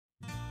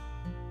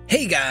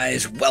Hey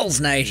guys,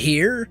 Welsknight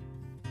here,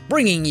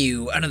 bringing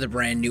you another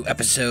brand new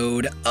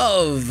episode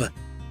of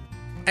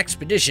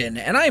Expedition,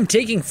 and I am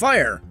taking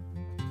fire.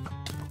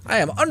 I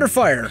am under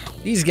fire.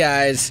 These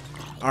guys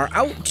are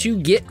out to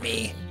get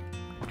me,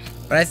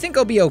 but I think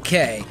I'll be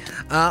okay.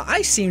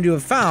 I seem to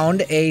have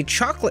found a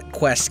Chocolate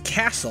Quest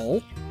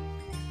castle,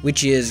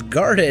 which is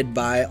guarded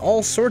by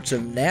all sorts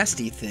of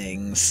nasty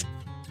things,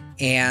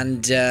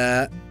 and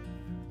I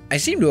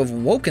seem to have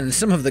woken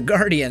some of the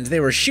guardians. They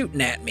were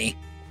shooting at me.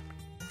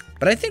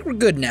 But I think we're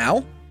good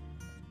now.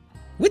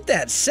 With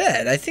that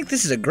said, I think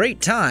this is a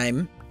great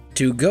time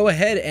to go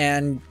ahead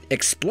and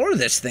explore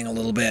this thing a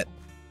little bit.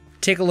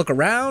 Take a look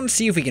around,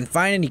 see if we can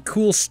find any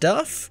cool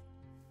stuff.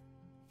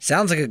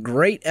 Sounds like a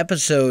great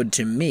episode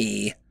to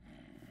me.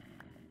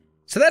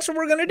 So that's what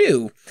we're gonna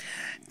do.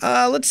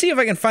 Let's see if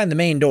I can find the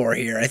main door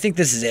here. I think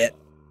this is it.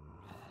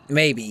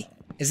 Maybe.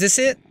 Is this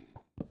it?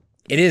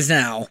 It is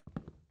now.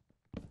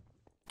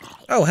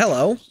 Oh,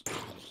 hello.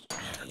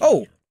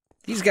 Oh!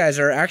 These guys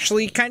are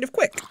actually kind of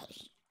quick.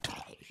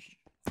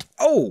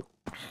 Oh!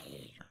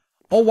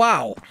 Oh,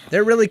 wow.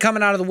 They're really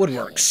coming out of the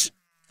woodworks.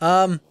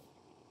 Wrong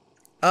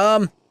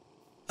button!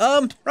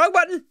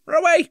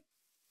 Run away!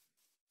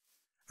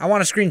 I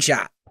want a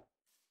screenshot.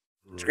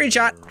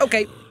 Screenshot.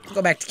 Okay,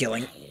 go back to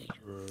killing.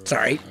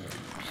 Sorry.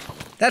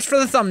 That's for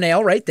the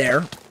thumbnail right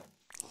there.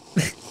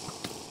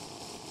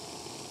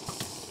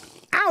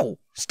 Ow!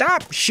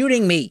 Stop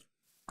shooting me!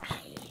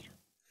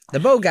 The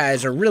bow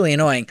guys are really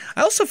annoying.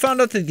 I also found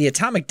out that the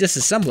atomic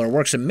disassembler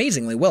works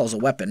amazingly well as a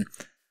weapon.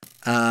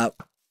 If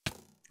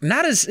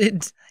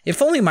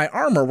only my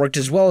armor worked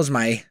as well as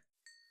my...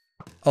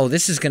 Oh,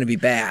 this is going to be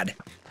bad.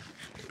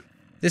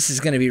 This is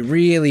going to be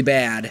really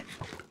bad.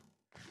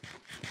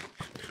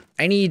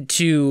 I need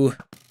to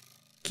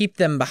keep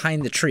them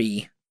behind the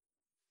tree.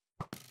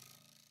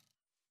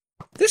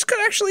 This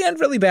could actually end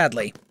really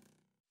badly.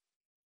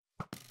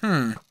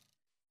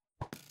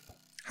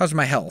 How's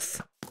my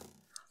health?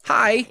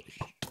 Hi!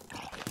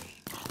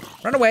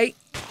 Run away!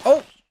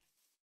 Oh!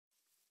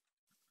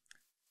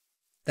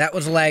 That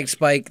was a lag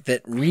spike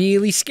that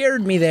really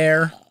scared me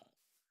there.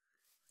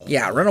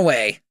 Yeah, run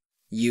away.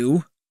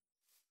 You.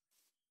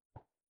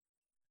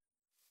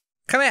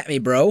 Come at me,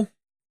 bro.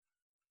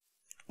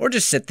 Or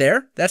just sit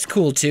there. That's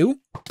cool,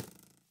 too.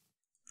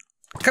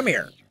 Come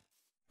here.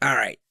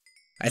 Alright.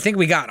 I think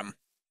we got him.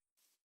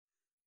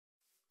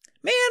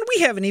 Man,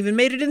 we haven't even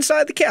made it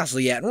inside the castle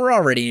yet, and we're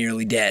already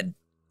nearly dead.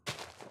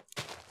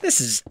 This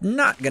is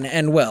not gonna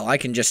end well, I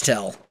can just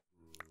tell.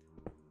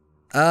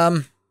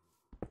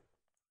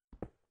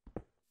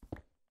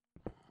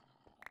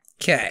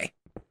 Okay.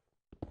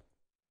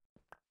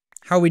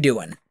 How we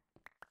doing?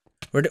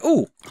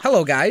 Ooh,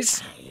 hello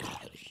guys.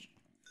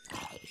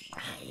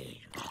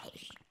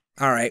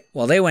 Alright,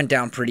 well they went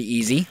down pretty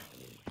easy.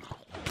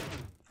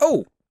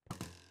 Oh!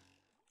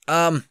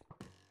 I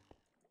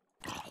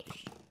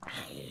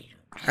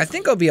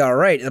think I'll be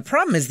alright. The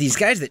problem is these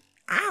guys that...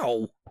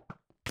 Ow!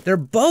 Their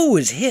bow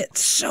is hit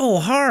so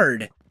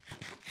hard.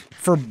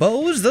 For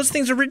bows, those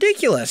things are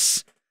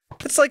ridiculous.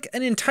 That's like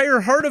an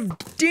entire heart of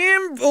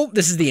damn... Oh,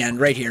 this is the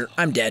end right here.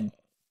 I'm dead.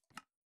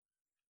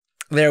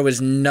 There was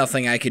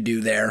nothing I could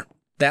do there.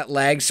 That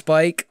lag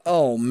spike,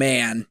 oh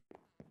man.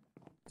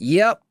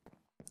 Yep.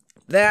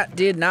 That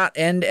did not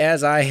end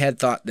as I had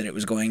thought that it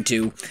was going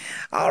to.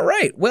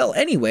 Alright, well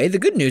anyway, the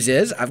good news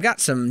is I've got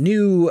some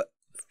new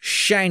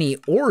shiny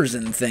ores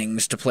and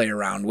things to play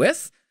around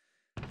with.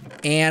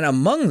 And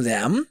among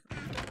them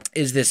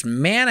is this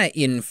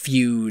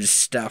mana-infused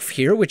stuff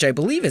here, which I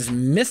believe is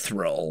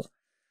mithril.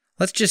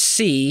 Let's just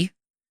see.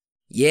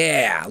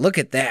 Yeah, look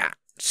at that.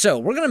 So,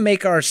 we're going to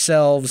make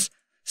ourselves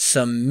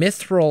some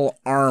mithril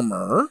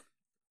armor,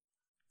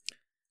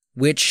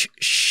 which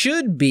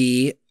should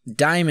be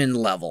diamond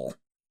level.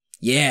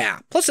 Yeah,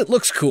 plus it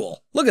looks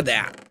cool. Look at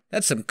that.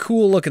 That's some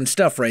cool-looking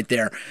stuff right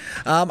there.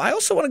 I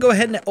also want to go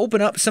ahead and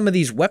open up some of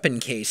these weapon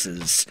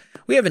cases.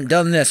 We haven't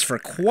done this for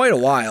quite a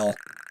while.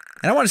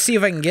 And I want to see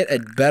if I can get a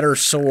better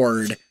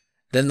sword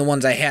than the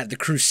ones I had. The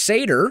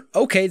Crusader,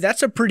 okay,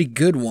 that's a pretty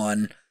good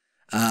one.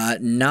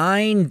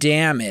 9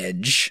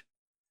 damage.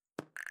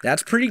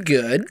 That's pretty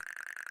good.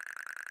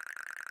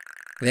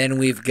 Then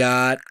we've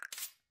got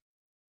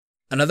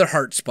another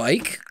Heart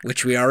Spike,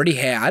 which we already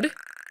had.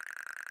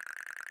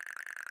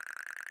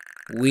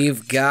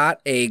 We've got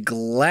a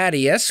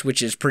Gladius,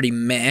 which is pretty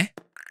meh.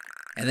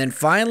 And then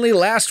finally,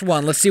 last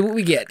one. Let's see what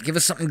we get. Give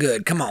us something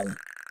good. Come on.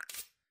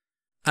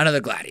 Another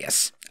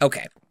Gladius.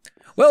 Okay.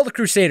 Well, the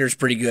Crusader's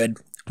pretty good.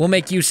 We'll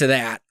make use of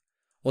that.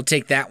 We'll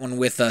take that one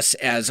with us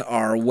as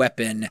our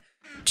weapon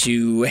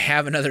to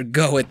have another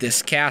go at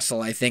this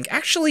castle, I think.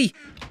 Actually,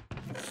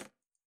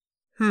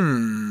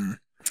 I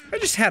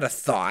just had a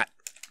thought.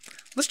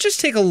 Let's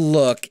just take a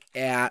look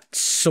at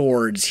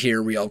swords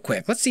here real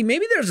quick. Let's see,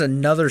 maybe there's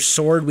another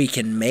sword we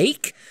can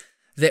make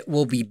that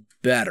will be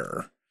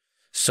better.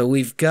 So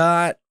we've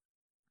got...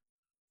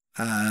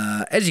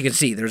 as you can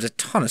see, there's a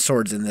ton of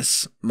swords in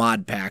this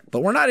mod pack,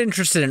 but we're not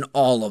interested in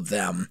all of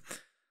them.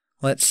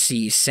 Let's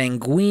see,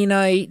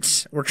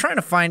 Sanguinite. We're trying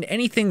to find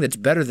anything that's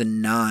better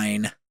than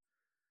 9.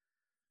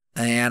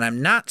 And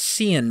I'm not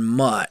seeing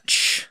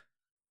much.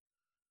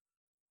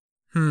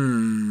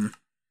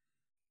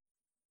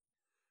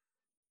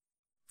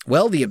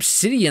 Well, the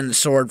obsidian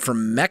sword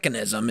from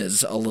Mechanism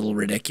is a little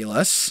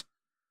ridiculous.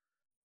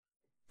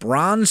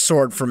 Bronze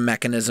sword from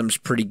Mechanism's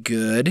pretty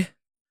good.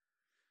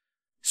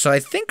 So I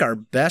think our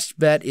best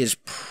bet is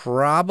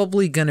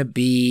probably going to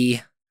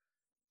be...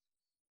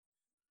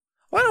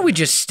 Why don't we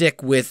just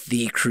stick with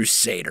the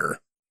Crusader?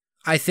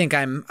 I think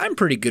I'm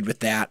pretty good with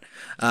that.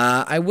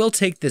 I will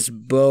take this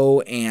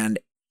bow and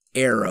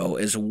arrow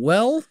as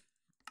well.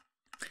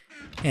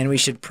 And we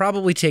should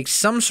probably take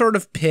some sort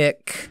of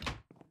pick.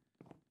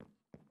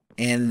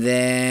 And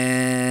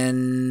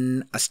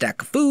then a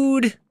stack of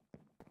food.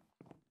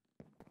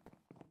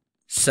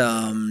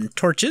 Some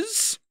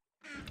torches.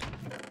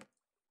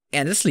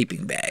 And a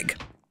sleeping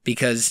bag.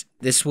 Because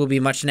this will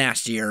be much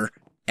nastier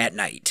at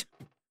night.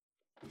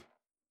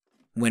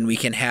 When we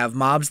can have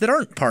mobs that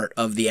aren't part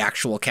of the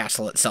actual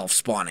castle itself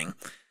spawning.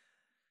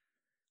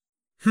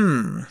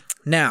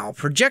 Now,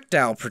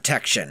 projectile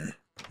protection.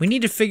 We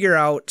need to figure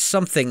out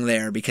something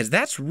there, because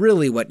that's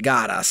really what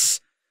got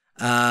us.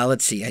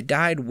 Let's see, I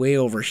died way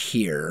over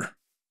here.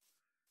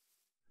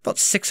 About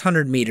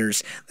 600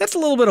 meters. That's a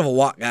little bit of a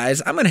walk,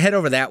 guys. I'm going to head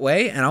over that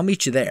way, and I'll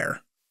meet you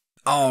there.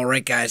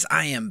 Alright, guys,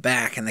 I am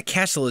back, and the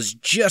castle is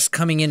just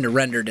coming into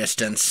render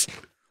distance.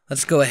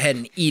 Let's go ahead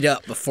and eat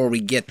up before we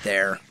get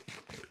there.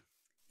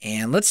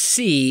 And let's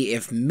see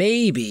if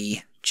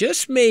maybe,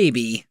 just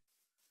maybe,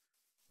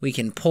 we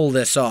can pull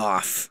this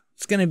off.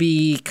 It's going to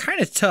be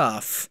kind of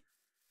tough.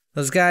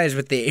 Those guys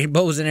with the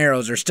bows and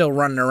arrows are still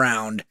running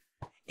around.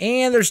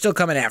 And they're still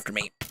coming after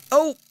me.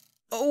 Oh,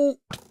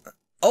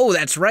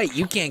 that's right.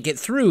 You can't get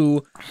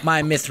through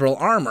my mithril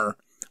armor.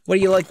 What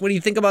do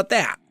you think about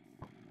that?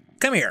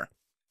 Come here.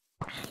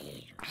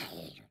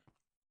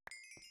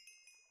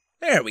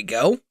 There we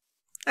go.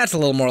 That's a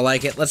little more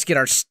like it. Let's get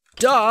our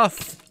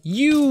stuff.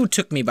 You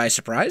took me by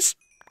surprise.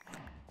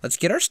 Let's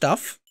get our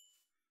stuff.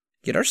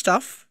 Get our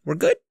stuff. We're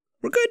good.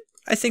 We're good.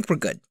 I think we're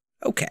good.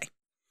 Okay.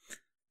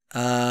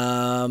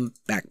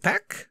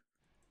 Backpack.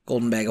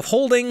 Golden bag of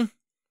holding.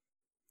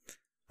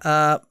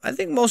 I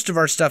think most of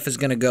our stuff is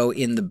going to go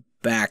in the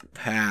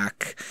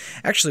backpack.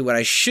 Actually, what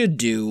I should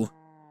do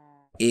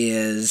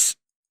is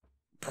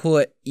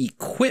put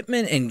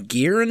equipment and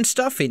gear and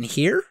stuff in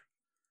here.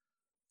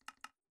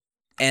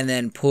 And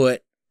then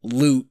put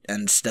loot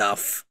and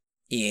stuff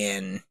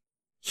in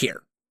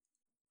here.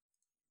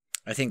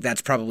 I think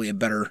that's probably a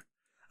better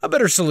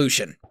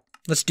solution.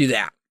 Let's do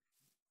that.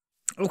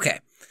 Okay.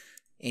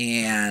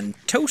 And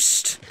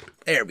toast.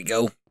 There we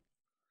go.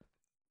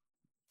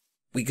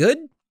 We good?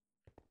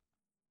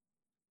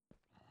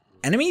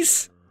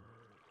 Enemies?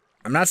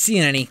 I'm not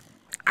seeing any.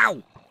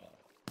 Ow!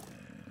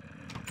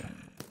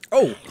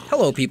 Oh,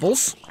 hello,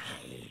 peoples.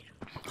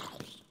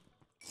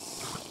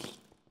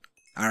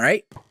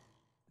 Alright.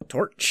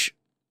 Torch.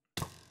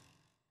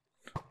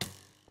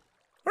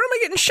 Where am I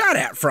getting shot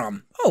at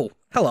from? Oh,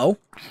 hello.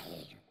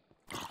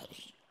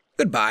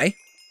 Goodbye.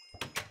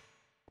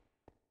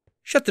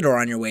 Shut the door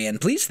on your way in,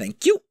 please.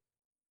 Thank you.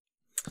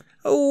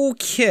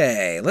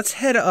 Okay, let's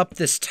head up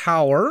this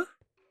tower.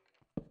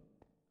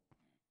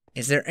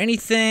 Is there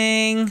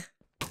anything?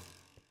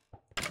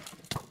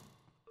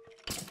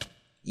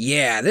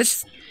 Yeah,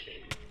 this...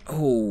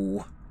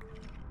 Oh.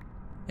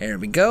 There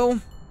we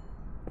go.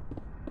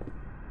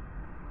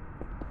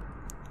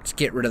 Let's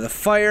get rid of the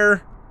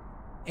fire.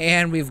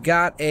 And we've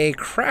got a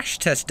crash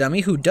test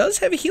dummy who does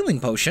have a healing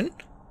potion.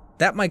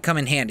 That might come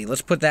in handy.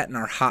 Let's put that in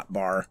our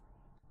hotbar.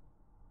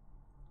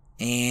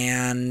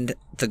 And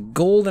the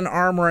golden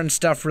armor and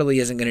stuff really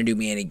isn't going to do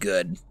me any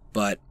good,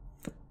 but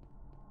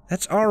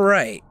that's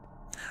alright.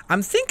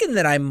 I'm thinking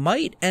that I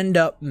might end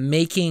up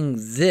making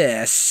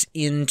this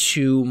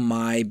into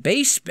my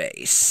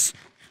base.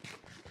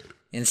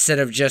 Instead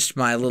of just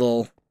my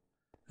little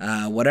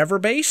whatever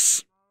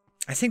base.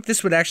 I think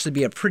this would actually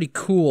be a pretty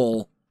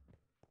cool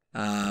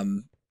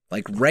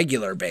like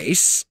regular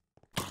base.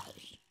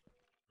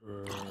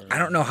 I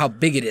don't know how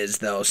big it is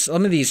though.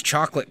 Some of these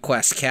Chocolate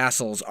Quest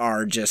castles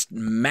are just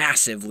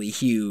massively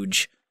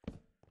huge.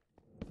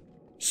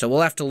 So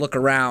we'll have to look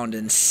around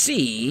and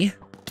see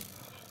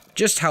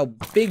just how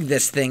big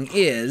this thing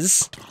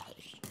is.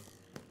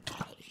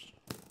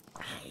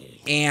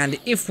 And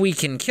if we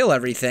can kill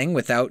everything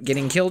without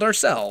getting killed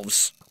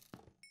ourselves.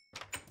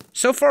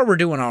 So far we're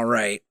doing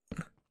alright.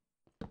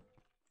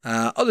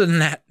 Other than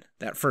that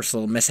first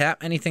little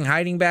mishap, anything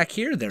hiding back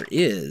here? There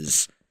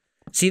is.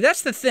 See,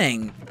 that's the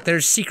thing.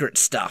 There's secret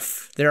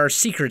stuff. There are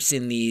secrets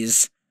in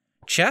these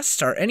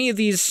chests. Are any of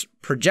these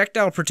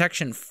projectile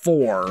protection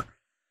 4?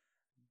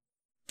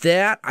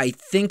 That, I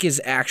think,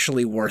 is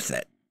actually worth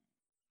it.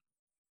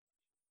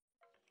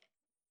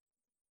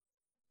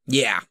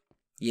 Yeah.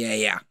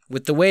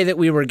 With the way that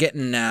we were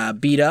getting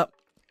beat up,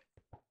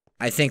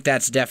 I think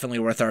that's definitely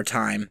worth our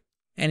time.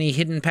 Any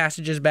hidden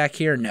passages back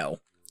here? No.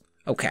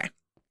 Okay.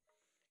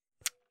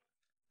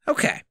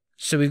 Okay.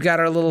 So we've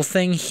got our little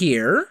thing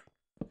here.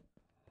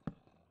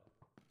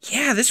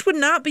 Yeah, this would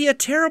not be a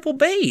terrible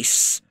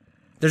base.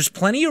 There's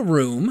plenty of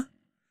room.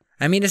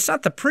 I mean, it's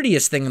not the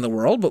prettiest thing in the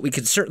world, but we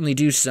could certainly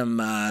do some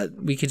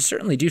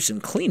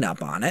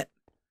cleanup on it.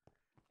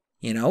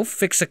 You know,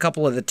 fix a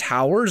couple of the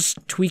towers,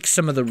 tweak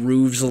some of the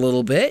roofs a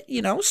little bit,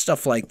 you know,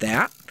 stuff like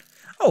that.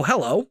 Oh,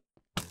 hello.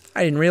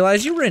 I didn't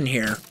realize you were in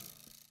here.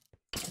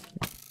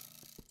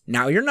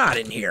 Now you're not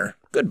in here.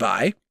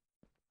 Goodbye.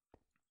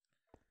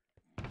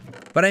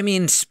 But I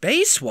mean,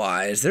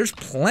 space-wise, there's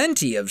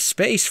plenty of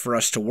space for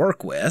us to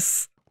work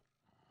with.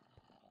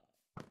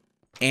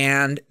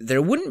 And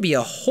there wouldn't be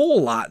a whole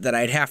lot that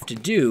I'd have to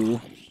do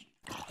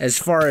as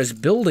far as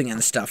building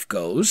and stuff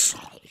goes.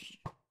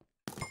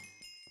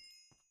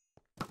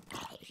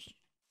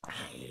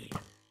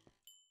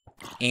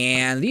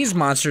 And these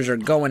monsters are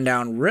going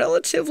down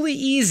relatively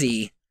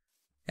easy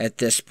at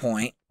this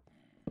point.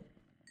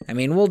 I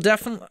mean, we'll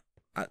definitely...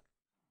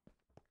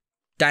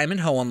 diamond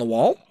hoe on the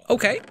wall.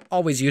 Okay,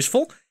 always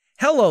useful.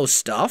 Hello,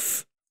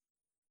 stuff.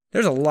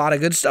 There's a lot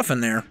of good stuff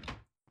in there.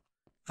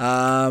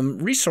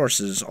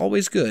 Resources,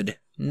 always good.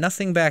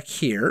 Nothing back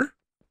here.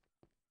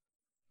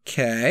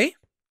 Okay.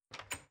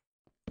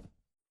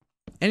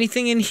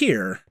 Anything in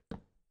here?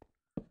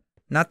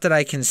 Not that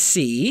I can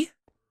see.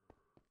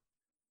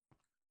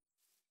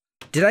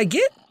 Did I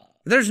get...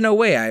 There's no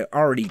way I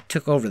already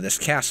took over this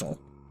castle.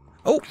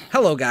 Oh,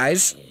 hello,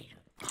 guys.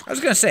 I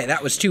was gonna say,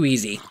 that was too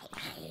easy.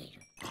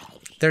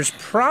 There's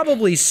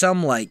probably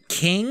some, like,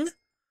 king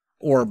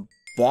or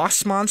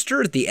boss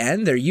monster at the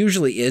end. There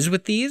usually is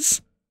with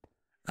these.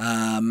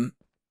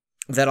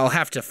 That I'll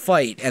have to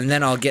fight, and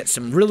then I'll get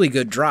some really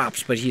good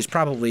drops, but he's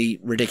probably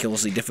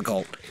ridiculously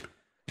difficult.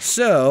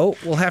 So,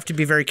 we'll have to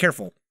be very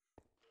careful.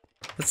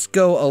 Let's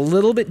go a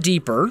little bit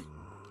deeper.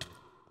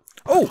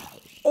 Oh!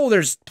 Oh,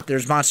 there's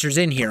monsters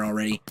in here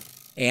already.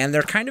 And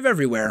they're kind of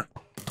everywhere.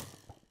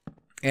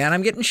 And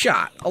I'm getting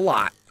shot a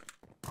lot.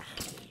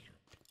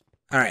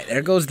 Alright,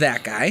 there goes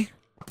that guy.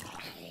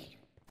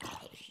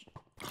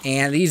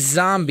 And these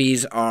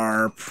zombies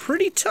are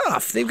pretty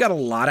tough. They've got a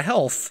lot of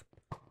health.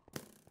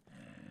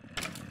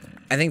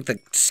 I think the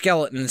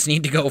skeletons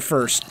need to go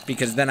first,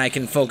 because then I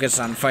can focus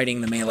on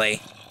fighting the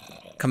melee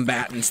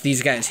combatants.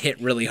 These guys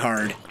hit really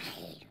hard.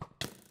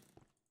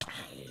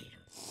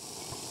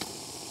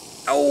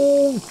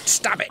 Oh,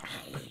 stop it.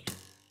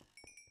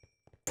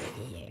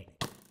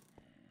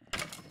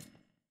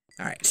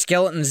 Alright,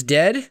 skeleton's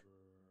dead.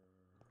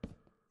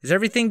 Is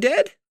everything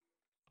dead?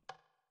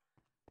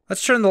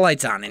 Let's turn the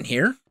lights on in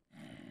here.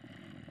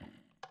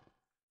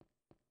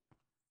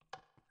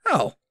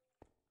 Oh.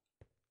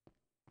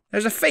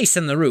 There's a face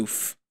in the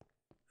roof.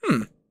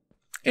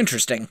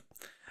 Interesting.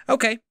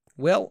 Okay,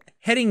 well,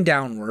 heading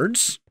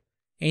downwards.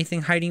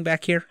 Anything hiding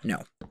back here?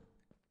 No.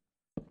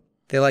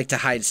 They like to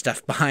hide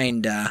stuff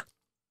behind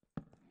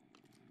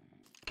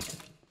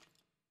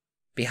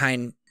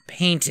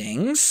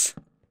paintings.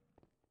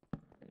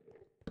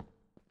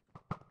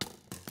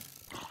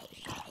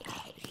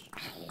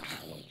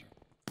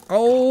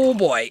 Oh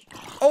boy.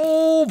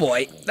 Oh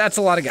boy. That's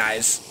a lot of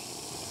guys.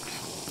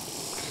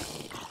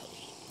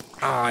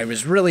 Oh, I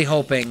was really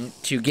hoping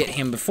to get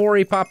him before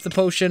he popped the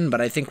potion,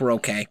 but I think we're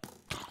okay.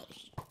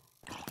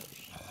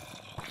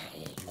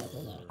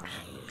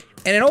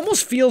 And it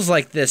almost feels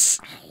like this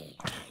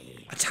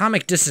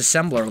atomic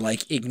disassembler,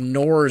 like,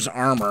 ignores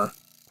armor.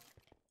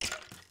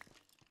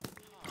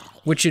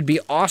 Which would be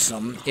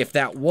awesome if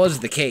that was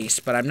the case,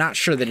 but I'm not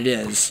sure that it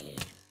is.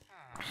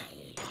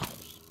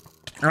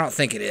 I don't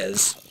think it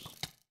is.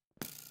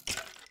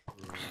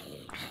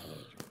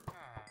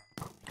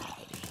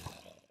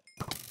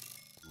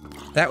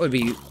 That would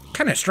be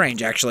kind of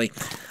strange, actually.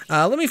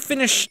 Let me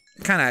finish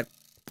kind of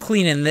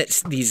cleaning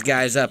these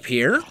guys up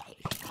here.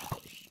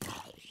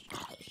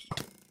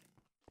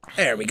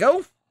 There we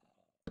go.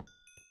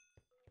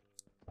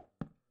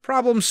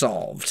 Problem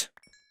solved.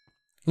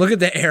 Look at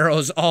the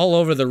arrows all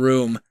over the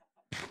room.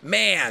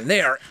 Man,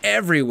 they are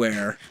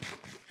everywhere.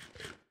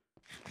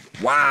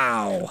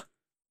 Wow.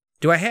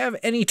 Do I have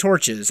any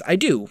torches? I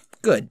do.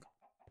 Good.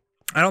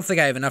 I don't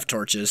think I have enough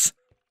torches.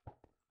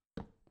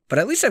 But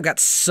at least I've got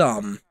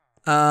some.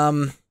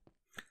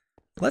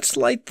 Let's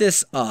light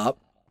this up.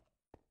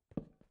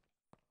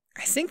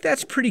 I think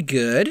that's pretty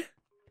good.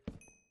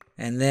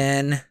 And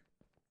then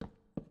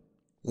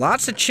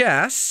lots of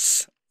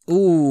chests.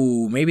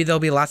 Ooh, maybe there'll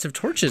be lots of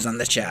torches on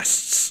the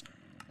chests.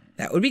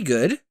 That would be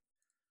good.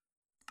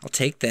 I'll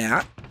take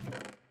that.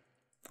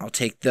 I'll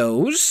take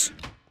those.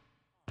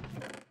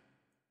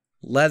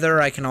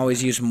 Leather I can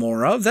always use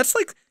more of. That's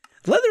like,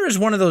 leather is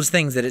one of those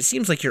things that it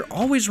seems like you're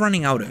always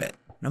running out of it.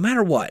 No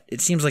matter what,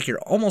 it seems like you're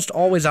almost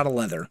always out of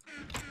leather.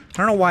 I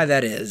don't know why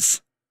that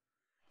is.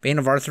 Bane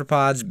of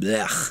arthropods,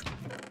 blech.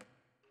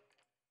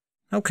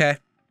 Okay.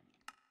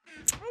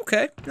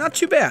 Okay, not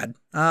too bad.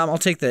 I'll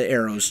take the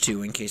arrows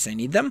too in case I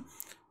need them.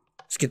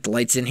 Let's get the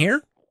lights in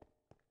here.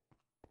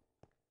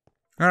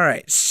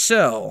 Alright,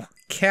 so,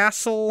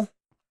 castle.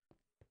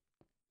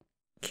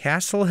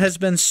 Castle has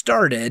been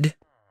started.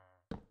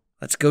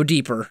 Let's go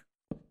deeper.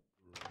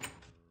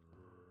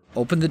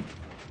 Open the...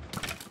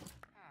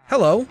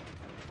 Hello.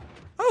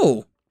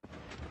 Oh.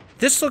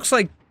 This looks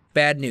like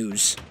bad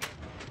news.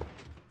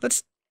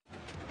 Let's...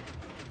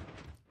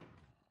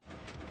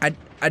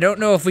 I don't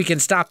know if we can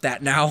stop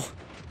that now.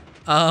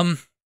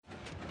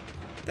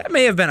 That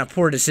may have been a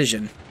poor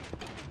decision.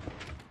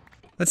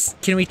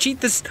 Can we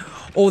cheat this?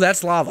 Oh,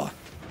 that's lava.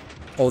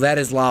 Oh, that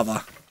is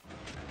lava.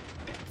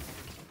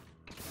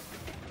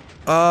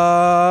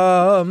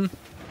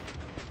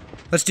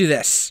 Let's do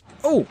this.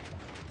 Oh,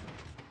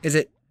 is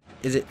it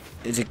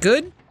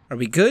good? Are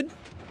we good?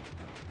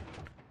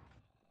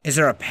 Is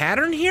there a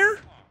pattern here?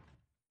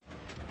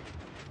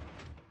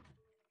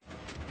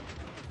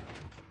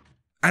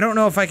 I don't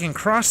know if I can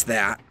cross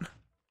that.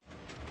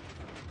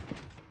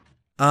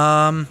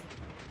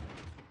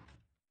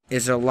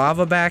 Is there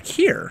lava back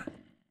here?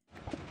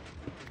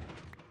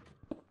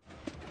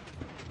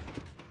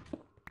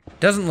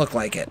 Doesn't look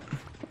like it.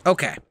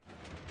 Okay.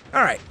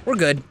 Alright, we're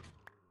good.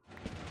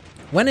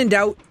 When in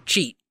doubt,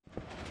 cheat.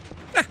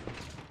 Ah.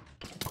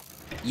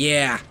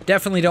 Yeah,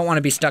 definitely don't want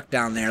to be stuck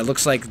down there.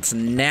 Looks like it's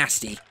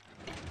nasty.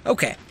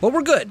 Okay, well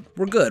we're good.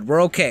 We're good.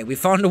 We're okay. We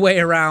found a way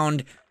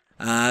around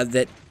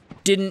that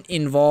didn't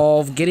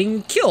involve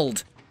getting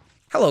killed.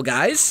 Hello,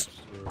 guys.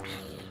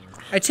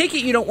 I take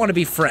it you don't want to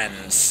be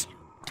friends.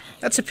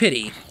 That's a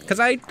pity, because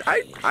I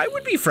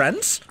would be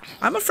friends.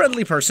 I'm a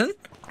friendly person.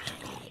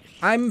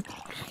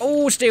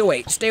 Oh, stay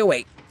away, stay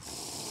away.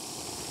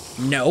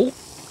 No.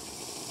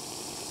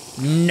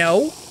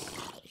 No.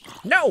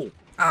 No!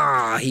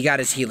 Ah, he got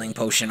his healing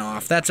potion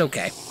off. That's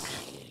okay.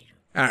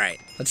 Alright,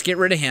 let's get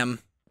rid of him.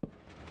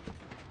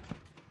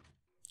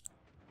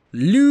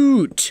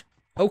 Loot!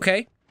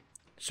 Okay.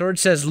 Sword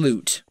says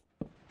loot.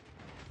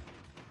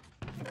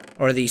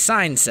 Or the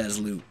sign says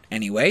loot,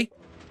 anyway.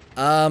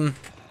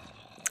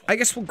 I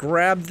guess we'll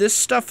grab this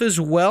stuff as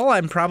well.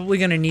 I'm probably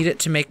gonna need it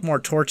to make more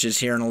torches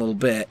here in a little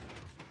bit.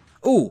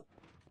 Ooh!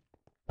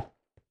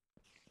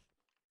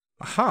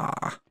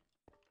 Aha!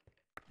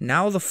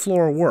 Now the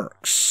floor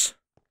works.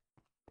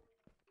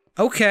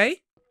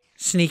 Okay.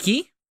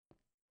 Sneaky.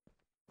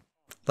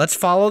 Let's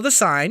follow the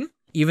sign,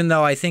 even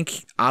though I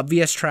think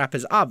obvious trap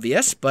is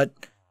obvious, but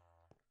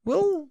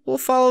we'll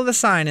follow the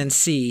sign and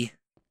see.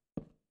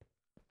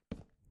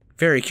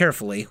 Very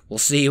carefully. We'll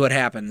see what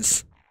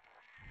happens.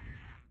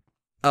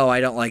 Oh,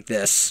 I don't like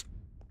this.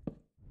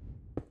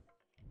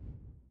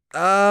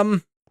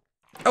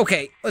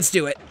 Okay, let's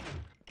do it.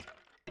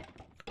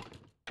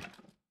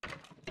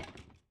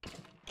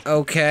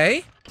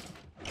 Okay.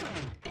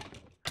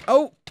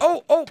 Oh,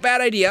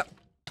 bad idea.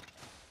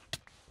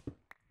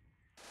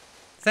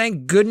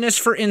 Thank goodness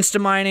for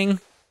insta-mining.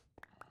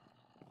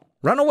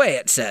 Run away,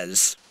 it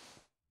says.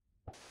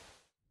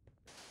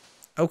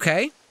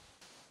 Okay.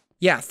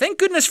 Yeah, thank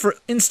goodness for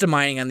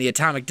insta-mining on the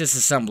atomic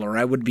disassembler.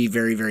 I would be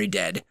very, very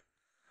dead.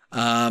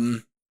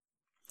 That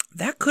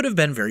could have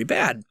been very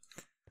bad.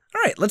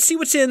 Alright, let's see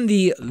what's in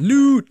the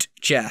loot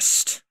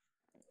chest.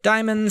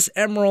 Diamonds,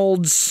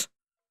 emeralds,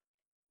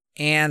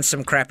 and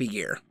some crappy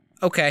gear.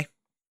 Okay.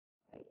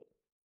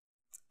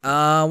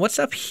 What's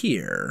up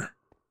here?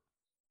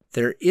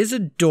 There is a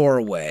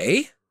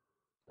doorway.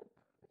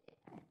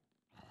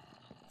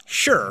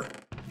 Sure.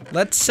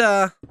 Let's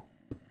head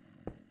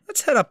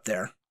up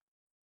there.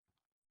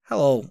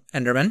 Hello,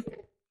 Enderman.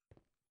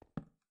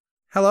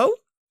 Hello?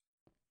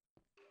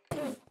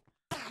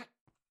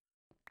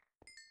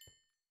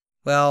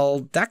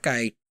 Well, that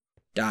guy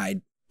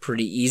died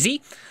pretty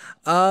easy.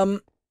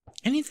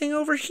 Anything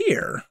over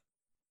here?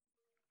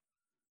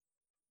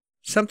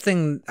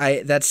 Something,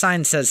 that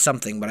sign says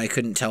something, but I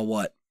couldn't tell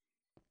what.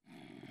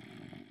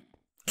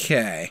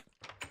 Okay.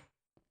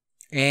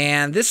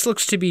 And this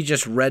looks to be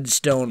just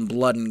redstone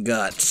blood and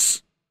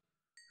guts.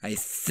 I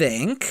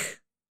think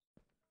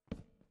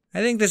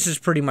this is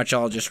pretty much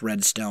all just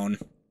redstone.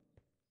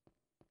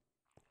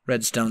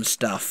 Redstone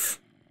stuff.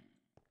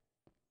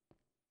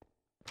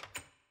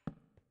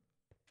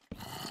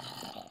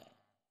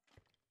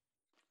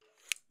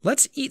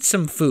 Let's eat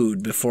some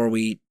food before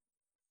we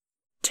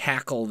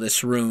tackle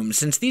this room,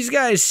 since these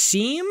guys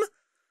seem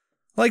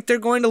like they're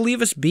going to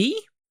leave us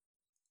be.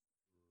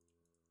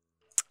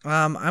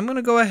 I'm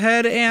gonna go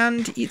ahead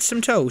and eat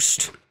some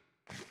toast.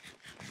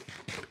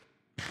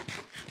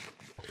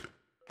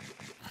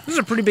 This is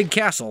a pretty big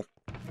castle.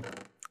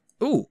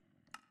 Ooh,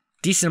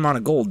 decent amount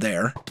of gold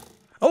there.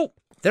 Oh,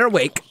 they're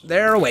awake.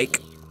 They're awake.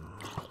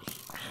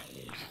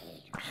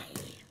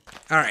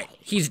 Alright,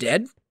 he's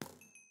dead.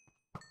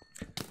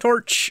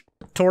 Torch,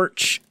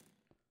 torch,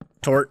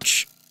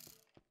 torch.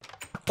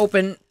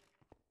 Open.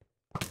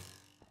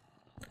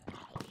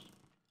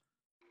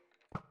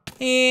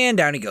 And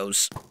down he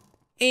goes.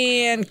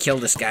 And kill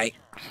this guy.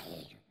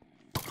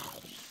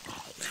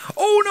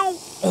 Oh no!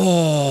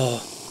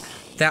 Oh,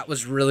 that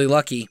was really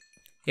lucky.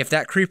 If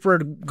that creeper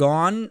had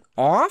gone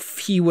off,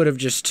 he would have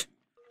just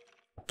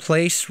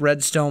placed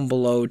redstone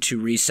below to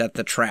reset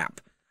the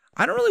trap.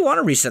 I don't really want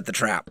to reset the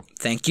trap.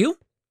 Thank you.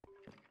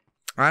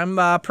 I'm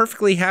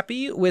perfectly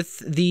happy with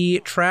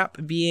the trap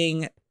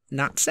being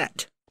not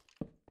set.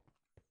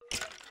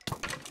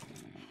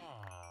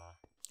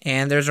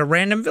 And there's a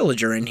random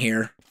villager in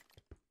here.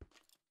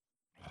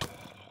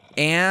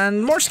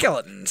 And more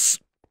skeletons.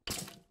 I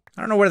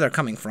don't know where they're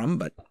coming from,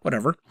 but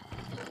whatever.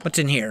 What's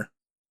in here?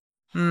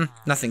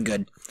 Nothing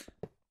good.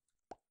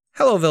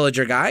 Hello,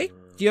 villager guy.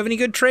 Do you have any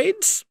good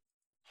trades?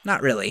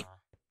 Not really.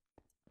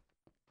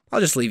 I'll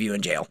just leave you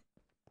in jail.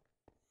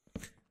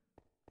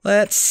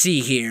 Let's see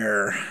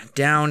here.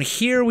 Down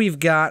here we've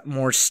got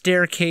more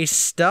staircase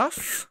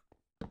stuff.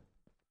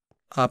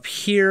 Up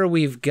here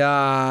we've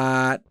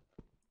got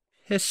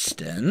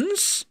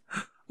pistons.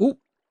 Ooh.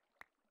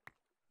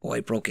 Oh, I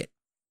broke it.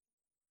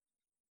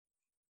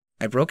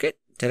 I broke it?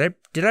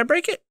 Did I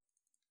break it?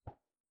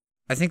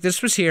 I think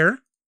this was here.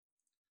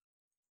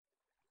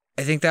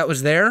 I think that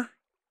was there.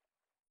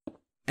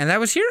 And that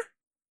was here?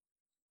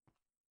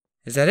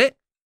 Is that it?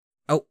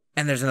 Oh,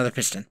 and there's another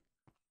piston.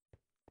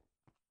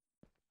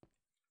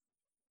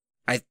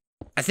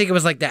 I think it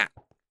was like that.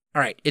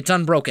 Alright, it's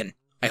unbroken.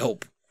 I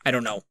hope. I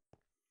don't know.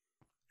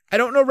 I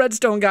don't know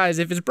redstone, guys.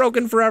 If it's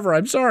broken forever,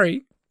 I'm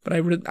sorry. But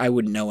I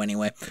wouldn't know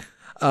anyway.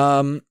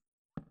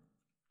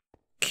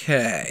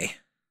 Okay.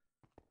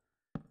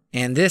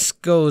 And this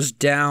goes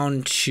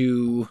down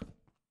to...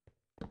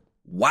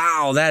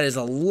 Wow, that is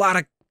a lot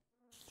of...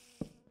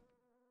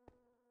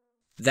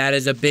 That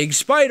is a big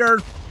spider.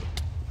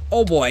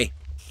 Oh boy.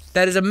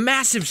 That is a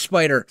massive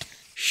spider.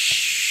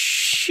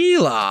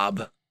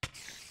 Shelob.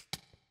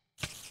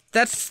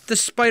 That's the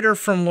spider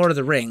from Lord of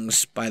the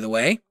Rings, by the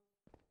way.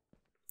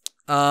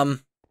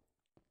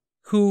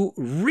 Who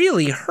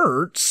really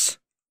hurts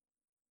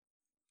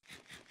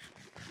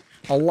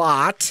a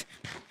lot.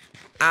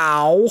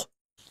 Ow.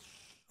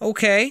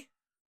 Okay.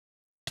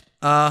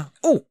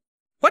 Oh,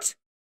 what?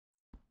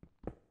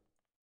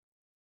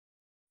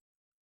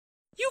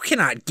 You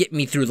cannot get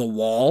me through the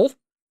wall,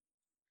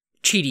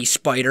 cheaty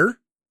spider.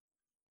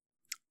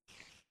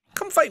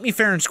 Come fight me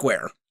fair and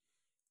square.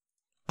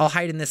 I'll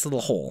hide in this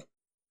little hole.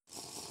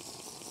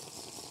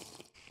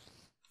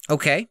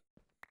 Okay.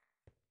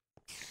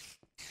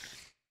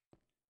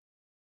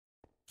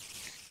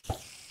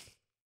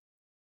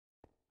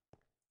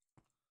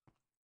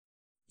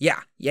 Yeah.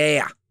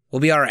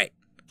 We'll be all right.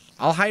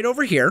 I'll hide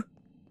over here.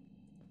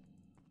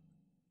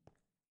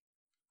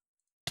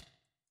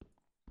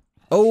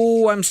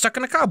 Oh, I'm stuck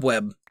in a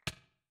cobweb.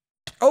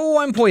 Oh,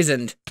 I'm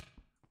poisoned.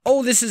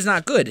 Oh, this is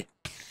not good.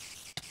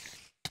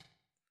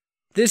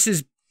 This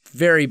is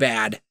very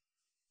bad.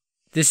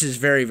 This is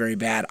very, very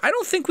bad. I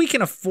don't think we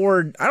can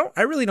afford...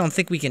 I really don't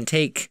think we can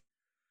take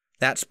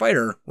that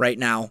spider right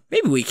now.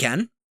 Maybe we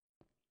can.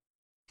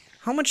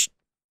 How much...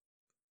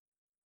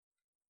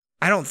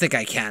 I don't think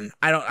I can.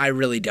 I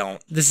really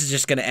don't. This is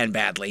just gonna end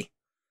badly.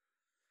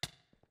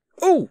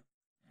 Oh!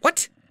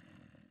 What?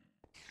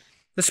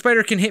 The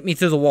spider can hit me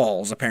through the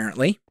walls,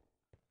 apparently.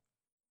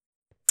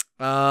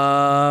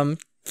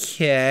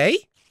 Okay.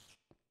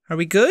 Are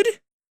we good?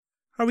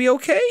 Are we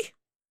okay?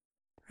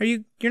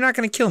 You're not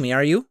gonna kill me,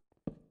 are you?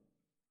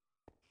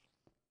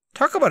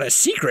 Talk about a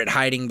secret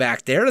hiding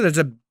back there.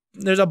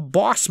 There's a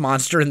boss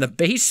monster in the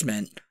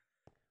basement.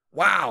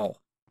 Wow.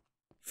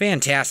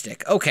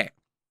 Fantastic. Okay.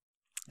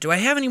 Do I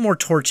have any more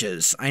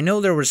torches? I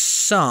know there was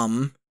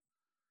some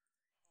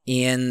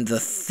in the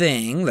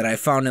thing that I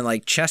found in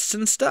like chests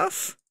and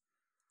stuff.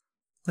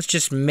 Let's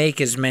just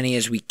make as many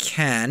as we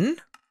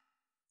can.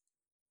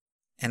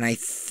 And I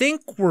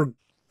think we're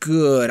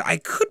good. I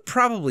could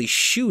probably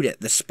shoot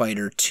at the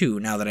spider too,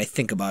 now that I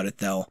think about it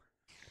though.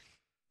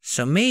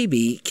 So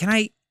maybe, can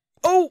I...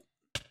 Oh!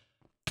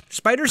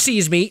 Spider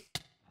sees me.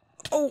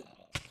 Oh!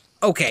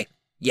 Okay.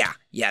 Yeah,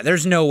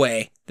 there's no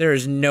way. There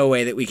is no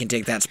way that we can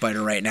take that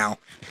spider right now.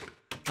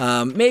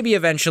 Maybe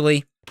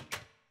eventually.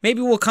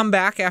 Maybe we'll come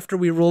back after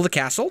we rule the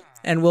castle,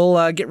 and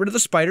we'll get rid of the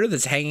spider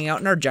that's hanging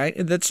out in our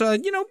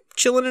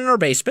chilling in our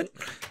basement.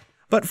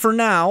 But for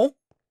now,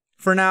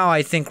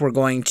 I think we're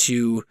going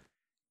to...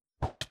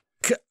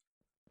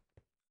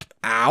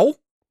 Ow!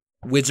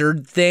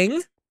 Wizard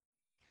thing.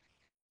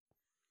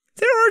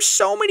 There are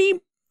so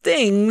many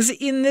things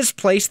in this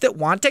place that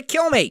want to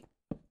kill me.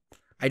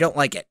 I don't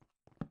like it.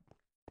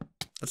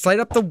 Let's light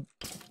up the...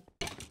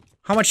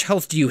 How much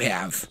health do you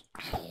have?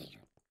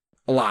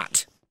 A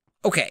lot.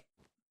 Okay.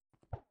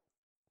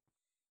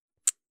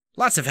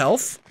 Lots of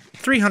health.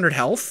 300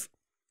 health.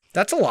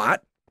 That's a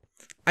lot.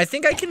 I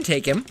think I can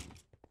take him.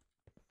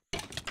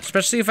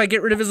 Especially if I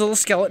get rid of his little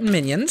skeleton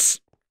minions.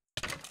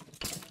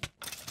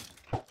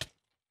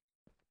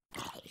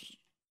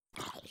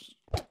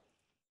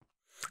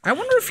 I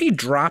wonder if he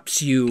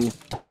drops you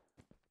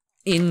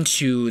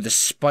into the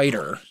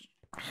spider.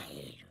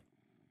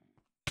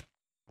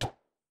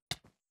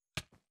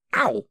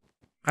 Ow!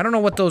 I don't know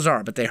what those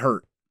are, but they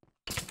hurt.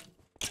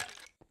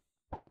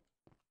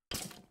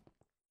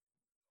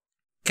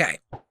 Okay.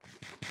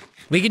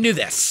 We can do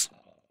this.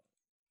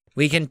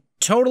 We can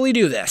totally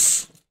do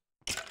this.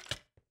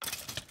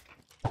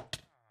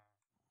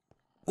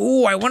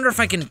 Ooh, I wonder if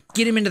I can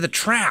get him into the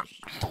trap.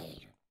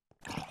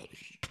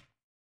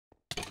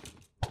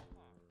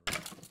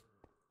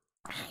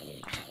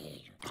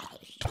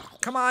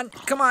 Come on,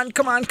 come on,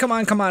 come on, come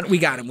on, come on. We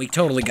got him. We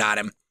totally got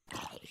him.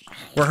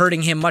 We're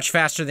hurting him much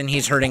faster than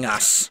he's hurting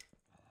us.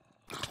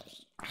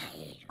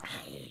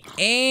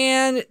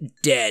 And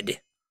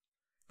dead.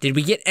 Did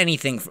we get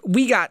anything?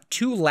 We got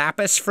 2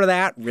 lapis for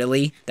that?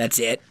 Really? That's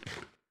it?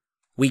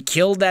 We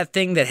killed that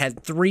thing that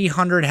had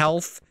 300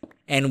 health,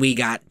 and we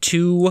got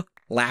 2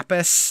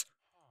 lapis.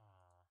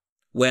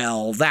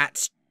 Well,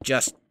 that's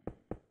just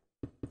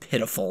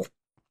pitiful.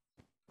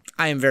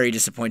 I am very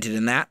disappointed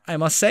in that, I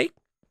must say.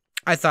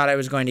 I thought I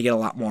was going to get a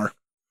lot more.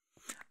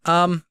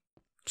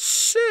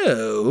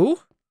 So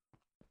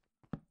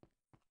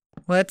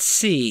let's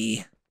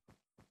see.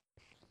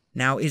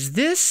 Now, is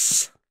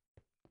this...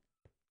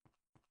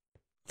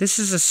 This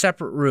is a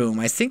separate room.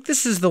 I think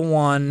this is the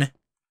one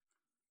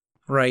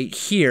right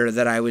here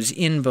that I was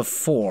in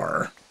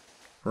before.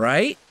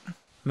 Right?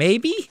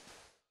 Maybe?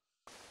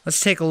 Let's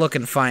take a look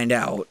and find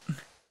out.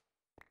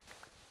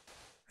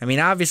 I mean,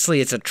 obviously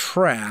it's a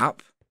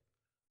trap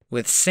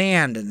with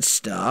sand and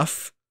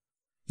stuff.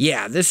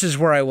 Yeah, this is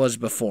where I was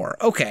before.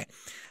 Okay,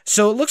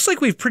 so it looks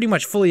like we've pretty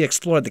much fully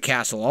explored the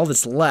castle. All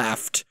that's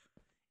left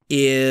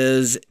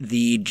is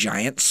the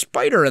giant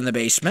spider in the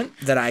basement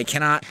that I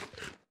cannot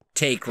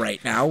take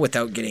right now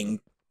without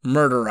getting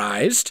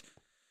murderized.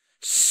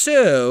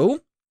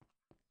 So,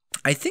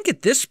 I think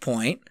at this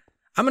point,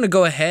 I'm going to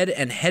go ahead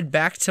and head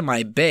back to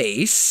my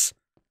base,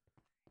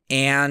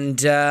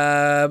 and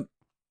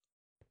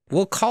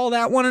we'll call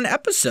that one an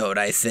episode,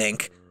 I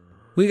think.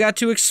 We got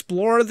to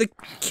explore the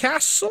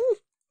castle?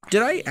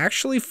 Did I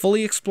actually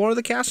fully explore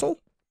the castle?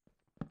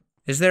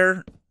 Is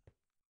there...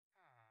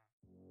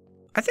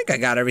 I think I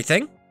got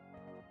everything.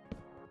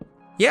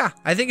 Yeah,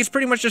 I think it's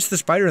pretty much just the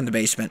spider in the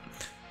basement.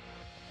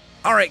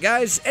 Alright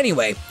guys,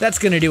 anyway, that's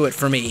gonna do it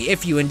for me.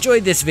 If you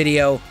enjoyed this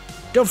video,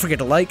 don't forget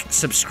to like,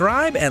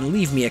 subscribe, and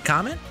leave me a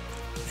comment.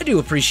 I do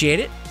appreciate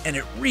it, and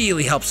it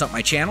really helps out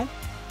my channel.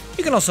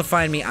 You can also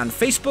find me on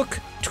Facebook,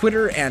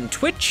 Twitter, and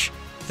Twitch.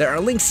 There are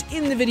links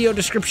in the video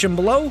description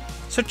below,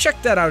 so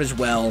check that out as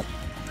well.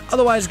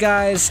 Otherwise,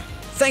 guys,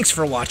 thanks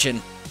for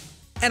watching,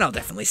 and I'll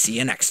definitely see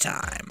you next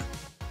time.